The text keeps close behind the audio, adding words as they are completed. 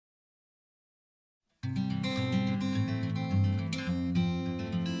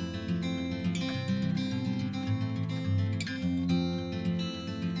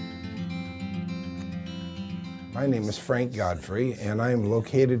My name is Frank Godfrey, and I am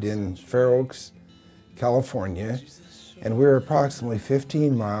located in Fair Oaks, California, and we're approximately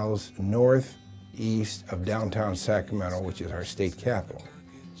 15 miles northeast of downtown Sacramento, which is our state capital.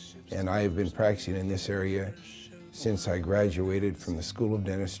 And I have been practicing in this area since I graduated from the School of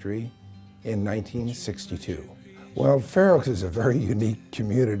Dentistry in 1962. Well, Fair Oaks is a very unique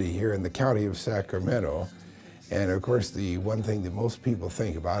community here in the county of Sacramento. And of course, the one thing that most people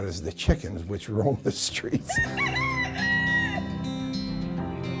think about is the chickens which roam the streets. At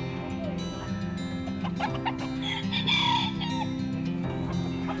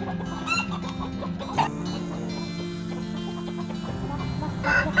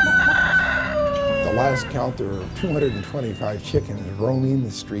the last count, there were 225 chickens roaming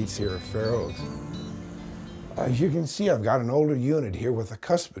the streets here at Fair Oaks. As you can see, I've got an older unit here with a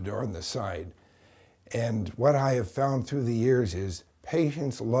cuspidor on the side. And what I have found through the years is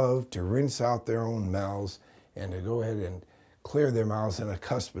patients love to rinse out their own mouths and to go ahead and clear their mouths in a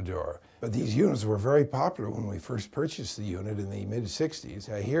cuspidor. But these units were very popular when we first purchased the unit in the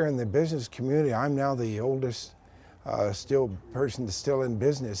mid-60s. Here in the business community, I'm now the oldest person that's still in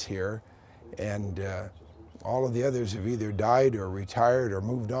business here, and all of the others have either died or retired or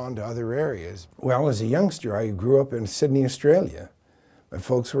moved on to other areas. Well, as a youngster, I grew up in Sydney, Australia. My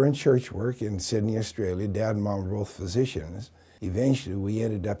folks were in church work in Sydney, Australia. Dad and Mom were both physicians. Eventually, we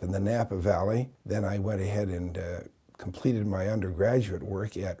ended up in the Napa Valley. Then I went ahead and completed my undergraduate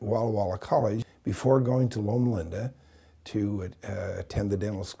work at Walla Walla College before going to Loma Linda to attend the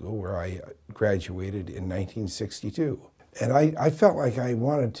dental school, where I graduated in 1962. And I felt like I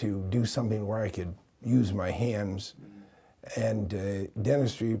wanted to do something where I could use my hands, and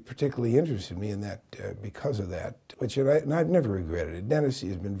dentistry particularly interested me in that because of that, and I've never regretted it. Dentistry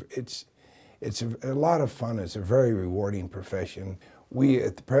has been, it's a lot of fun. It's a very rewarding profession.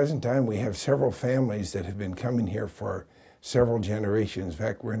 At the present time, we have several families that have been coming here for several generations. In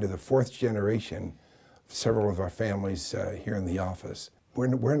fact, we're into the fourth generation of several of our families here in the office.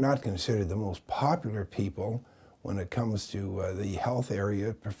 We're not considered the most popular people when it comes to the health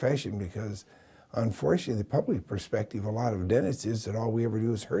area profession, because unfortunately, the public perspective, a lot of dentists is that all we ever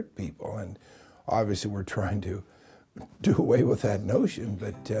do is hurt people. And obviously, we're trying to do away with that notion.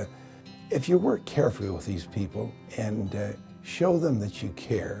 But if you work carefully with these people and show them that you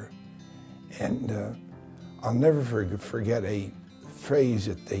care, and I'll never forget a phrase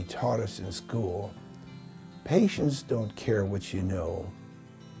that they taught us in school: patients don't care what you know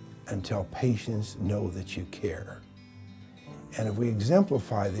until patients know that you care. And if we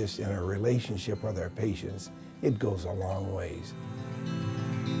exemplify this in our relationship with our patients, it goes a long ways.